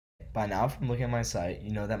by now from looking at my site,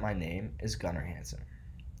 you know that my name is Gunnar Hansen.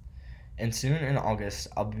 And soon in August,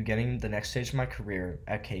 I'll be beginning the next stage of my career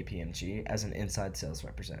at KPMG as an inside sales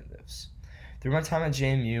representative. Through my time at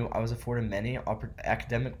JMU, I was afforded many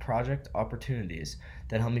academic project opportunities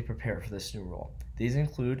that helped me prepare for this new role. These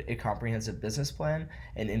include a comprehensive business plan,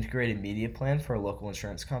 an integrated media plan for a local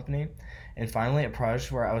insurance company, and finally a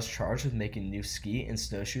project where I was charged with making new ski and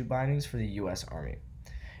snowshoe bindings for the U.S. Army.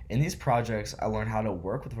 In these projects, I learned how to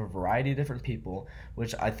work with a variety of different people,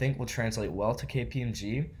 which I think will translate well to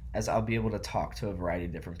KPMG, as I'll be able to talk to a variety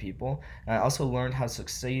of different people. And I also learned how to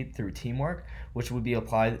succeed through teamwork, which would be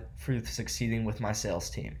applied through succeeding with my sales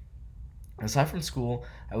team. Aside from school,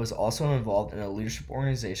 I was also involved in a leadership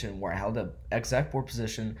organization where I held an exec board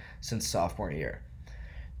position since sophomore year.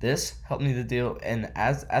 This helped me to deal, and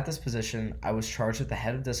as at this position, I was charged with the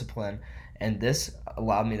head of discipline, and this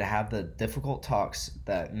allowed me to have the difficult talks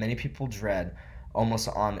that many people dread almost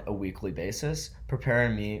on a weekly basis,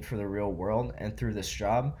 preparing me for the real world and through this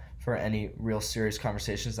job for any real serious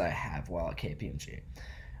conversations that I have while at KPMG.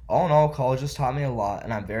 All in all, college has taught me a lot,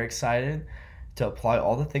 and I'm very excited to apply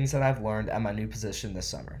all the things that I've learned at my new position this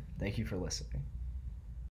summer. Thank you for listening.